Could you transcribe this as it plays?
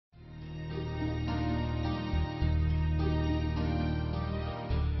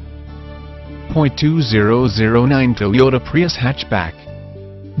2009 Toyota Prius hatchback.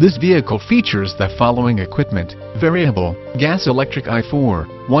 This vehicle features the following equipment: variable, gas electric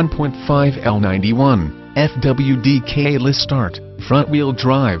i4, 1.5 L91, FWD keyless start, front wheel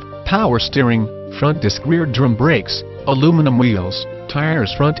drive, power steering, front disc rear drum brakes, aluminum wheels,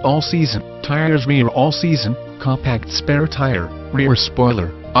 tires front all season, tires rear all season, compact spare tire, rear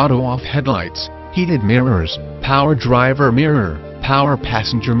spoiler, auto off headlights, heated mirrors, power driver mirror, power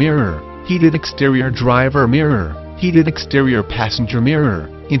passenger mirror, heated exterior driver mirror, heated exterior passenger mirror,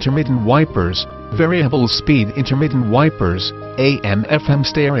 intermittent wipers, variable speed intermittent wipers, AM/FM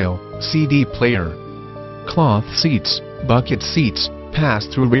stereo, CD player, cloth seats, bucket seats,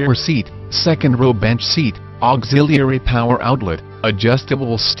 pass-through rear seat, second row bench seat, auxiliary power outlet,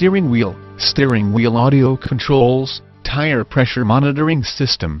 adjustable steering wheel audio controls, tire pressure monitoring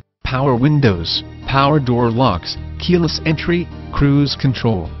system, power windows, power door locks, keyless entry, cruise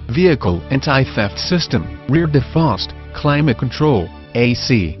control, vehicle anti-theft system, rear defrost, climate control,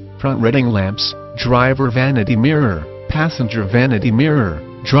 AC, front reading lamps, driver vanity mirror, passenger vanity mirror,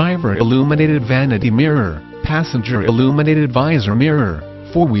 driver illuminated vanity mirror, passenger illuminated visor mirror,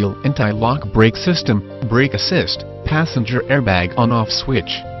 four-wheel anti-lock brake system, brake assist, passenger airbag on-off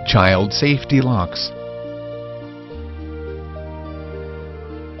switch, child safety locks.